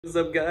What's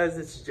up, guys?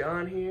 It's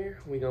John here.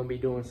 We're gonna be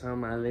doing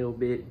something a little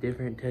bit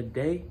different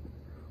today.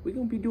 We're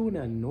gonna be doing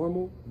a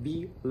normal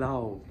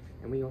vlog,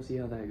 and we're gonna see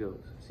how that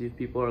goes. See if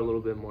people are a little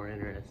bit more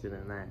interested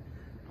in that.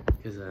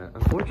 Because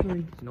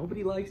unfortunately,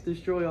 nobody likes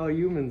Destroy All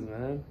Humans,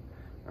 man.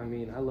 I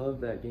mean, I love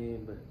that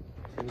game, but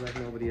it seems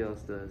like nobody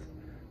else does.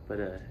 But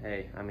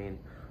hey, I mean,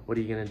 what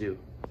are you gonna do?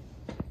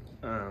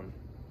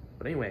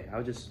 But anyway, I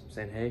was just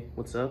saying, hey,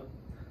 what's up?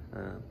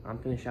 I'm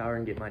gonna shower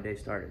and get my day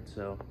started,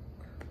 so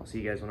I'll see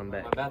you guys when I'm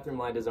back. My bathroom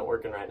light isn't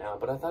working right now,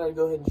 but I thought I'd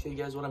go ahead and show you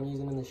guys what I'm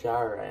using in the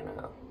shower right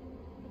now.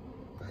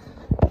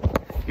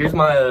 Here's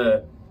my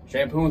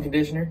shampoo and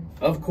conditioner.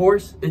 Of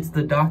course, it's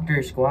the Dr.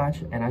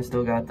 Squatch, and I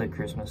still got the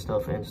Christmas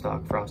stuff in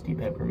stock, Frosty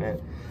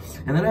Peppermint.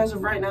 And then as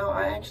of right now,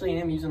 I actually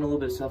am using a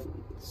little bit of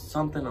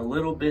something a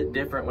little bit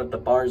different with the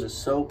bars of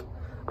soap.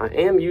 I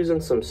am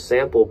using some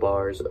sample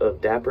bars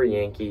of Dapper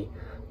Yankee,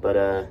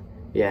 but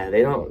yeah,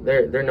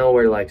 they're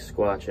nowhere like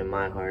Squatch in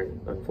my heart,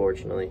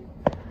 unfortunately.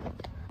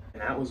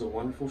 That was a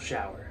wonderful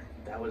shower.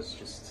 That was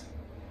just,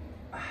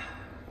 I'm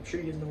sure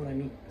you guys know what I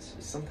mean.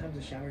 Sometimes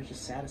the shower is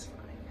just satisfying.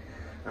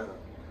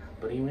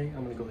 But anyway,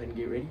 I'm gonna go ahead and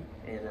get ready,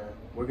 and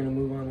we're gonna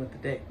move on with the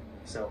day.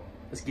 So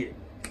let's get it.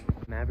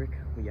 Maverick,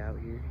 we out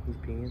here. He's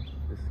peeing.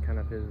 This is kind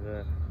of his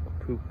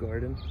poop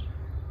garden,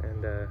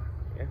 and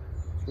yeah,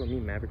 it's where me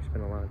and Maverick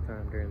spend a lot of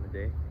time during the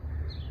day.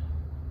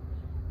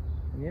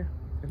 And yeah,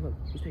 and look,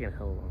 he's taking a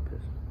hell of a long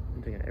piss.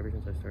 I'm taking it ever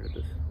since I started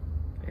this,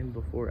 and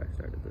before I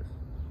started this.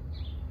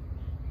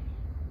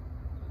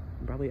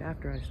 Probably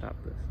after I stop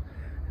this,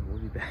 and we'll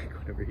be back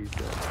whenever he's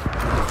done.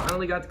 I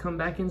finally got to come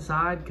back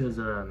inside because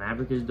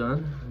Maverick is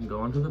done and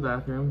going to the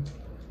bathroom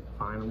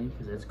finally,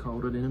 because it's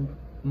colder than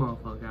a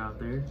motherfucker out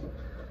there.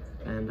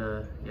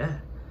 And yeah,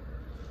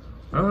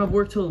 I don't have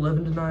work till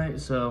 11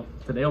 tonight, so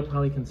today will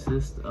probably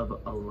consist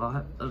of a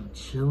lot of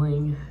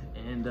chilling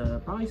and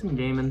probably some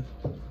gaming,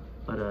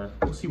 but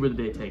we'll see where the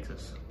day takes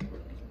us.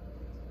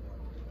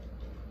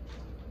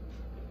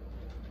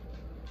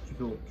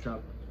 Cool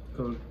shop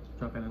code.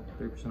 Dropping at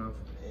 30% off.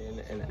 In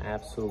an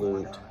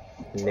absolute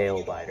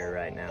nail biter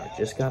right now.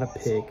 Just got a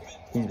pick.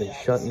 He's been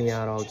shutting me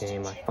out all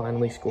game. I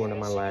finally scored on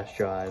my last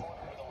drive.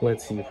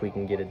 Let's see if we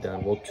can get it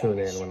done. We'll tune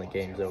in when the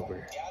game's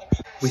over.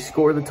 We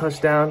score the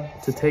touchdown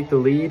to take the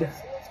lead.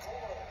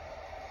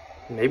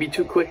 Maybe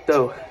too quick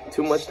though.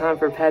 Too much time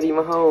for Patty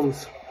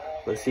Mahomes.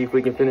 Let's see if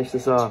we can finish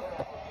this off.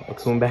 I'll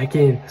come back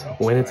in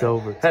when it's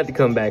over. Had to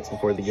come back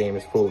before the game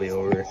is fully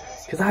over,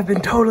 because I've been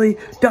totally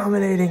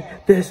dominating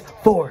this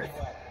fourth.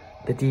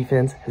 The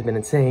defense has been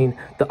insane.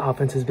 The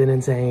offense has been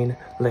insane.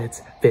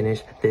 Let's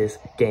finish this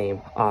game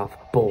off,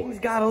 boys. Things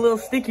got a little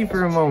sticky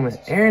for a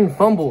moment. Aaron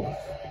fumbled.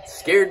 It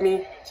scared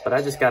me, but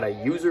I just got a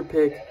user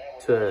pick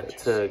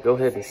to go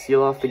ahead and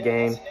seal off the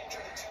game.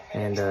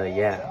 And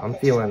yeah, I'm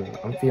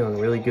feeling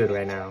really good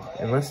right now.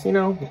 Unless, you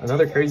know,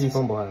 another crazy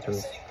fumble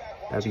happens.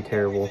 That'd be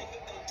terrible.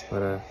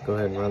 But go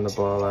ahead and run the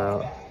ball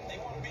out.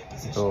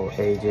 Oh,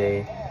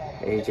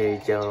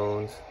 AJ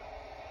Jones.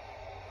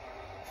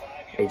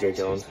 AJ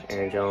Jones,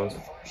 Aaron Jones.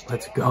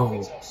 Let's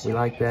go. We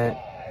like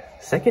that.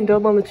 Second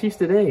dub on the Chiefs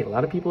today. A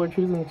lot of people are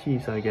choosing the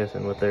Chiefs, I guess,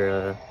 and with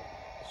their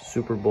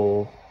Super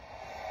Bowl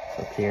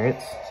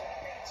appearance.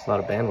 A lot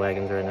of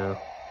bandwagons right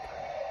now.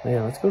 But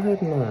yeah, let's go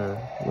ahead and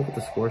look at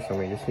the score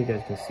summary just so you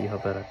guys can see how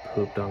bad I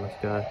pooped on this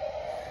guy.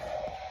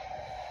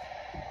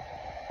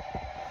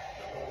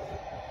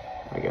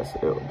 I guess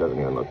it doesn't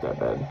even look that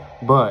bad.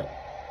 But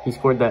he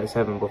scored that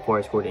 7 before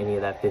I scored any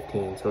of that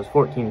 15. So it's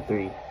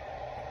 14-3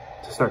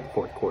 to start the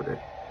fourth quarter.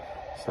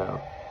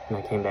 So, and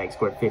I came back,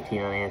 scored 15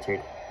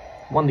 unanswered.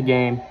 Won the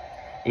game,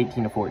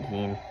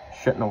 18-14.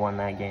 Shouldn't have won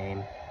that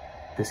game.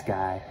 This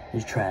guy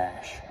is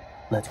trash.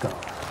 Let's go.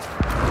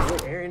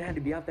 Aaron had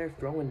to be out there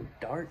throwing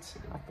darts.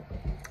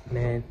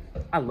 Man,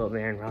 I love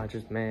Aaron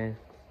Rodgers, man.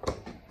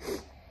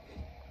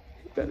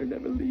 He better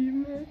never leave,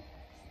 man.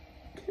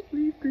 Can't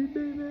leave Green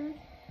Bay, man.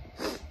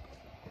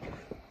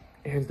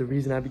 Aaron's the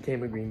reason I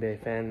became a Green Bay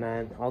fan,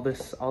 man. All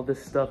this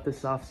stuff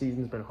this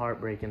offseason's been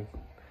heartbreaking.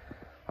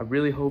 I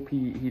really hope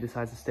he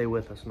decides to stay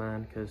with us,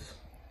 man, because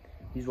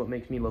he's what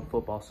makes me love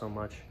football so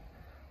much.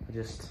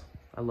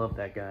 I love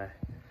that guy.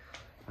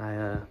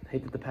 I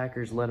hate that the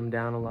Packers let him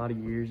down a lot of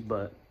years,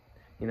 but,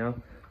 you know,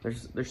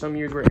 there's some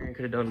years where Aaron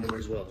could have done more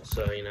as well.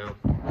 So, you know,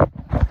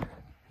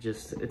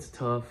 it's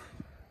tough,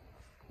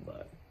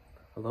 but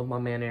I love my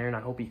man Aaron. I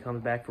hope he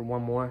comes back for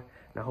one more,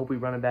 and I hope we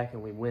run it back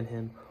and we win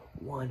him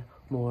one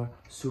more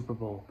Super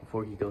Bowl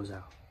before he goes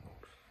out.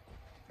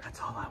 That's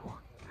all I want.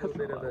 A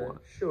bit of a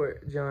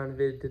short John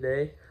vid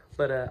today,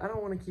 but I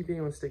don't want to keep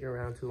anyone sticking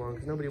around too long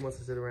because nobody wants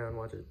to sit around and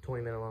watch a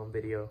 20-minute long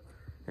video.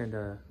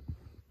 And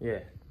yeah,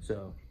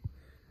 so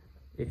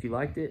if you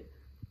liked it,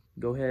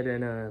 go ahead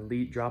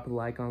and drop a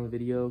like on the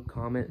video,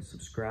 comment,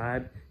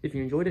 subscribe. If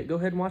you enjoyed it, go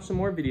ahead and watch some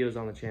more videos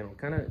on the channel.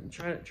 Kind of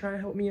try to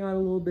help me out a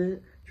little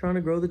bit, trying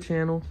to grow the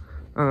channel.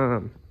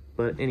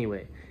 But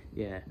anyway,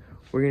 yeah,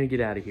 we're gonna get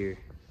out of here.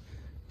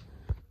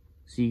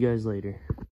 See you guys later.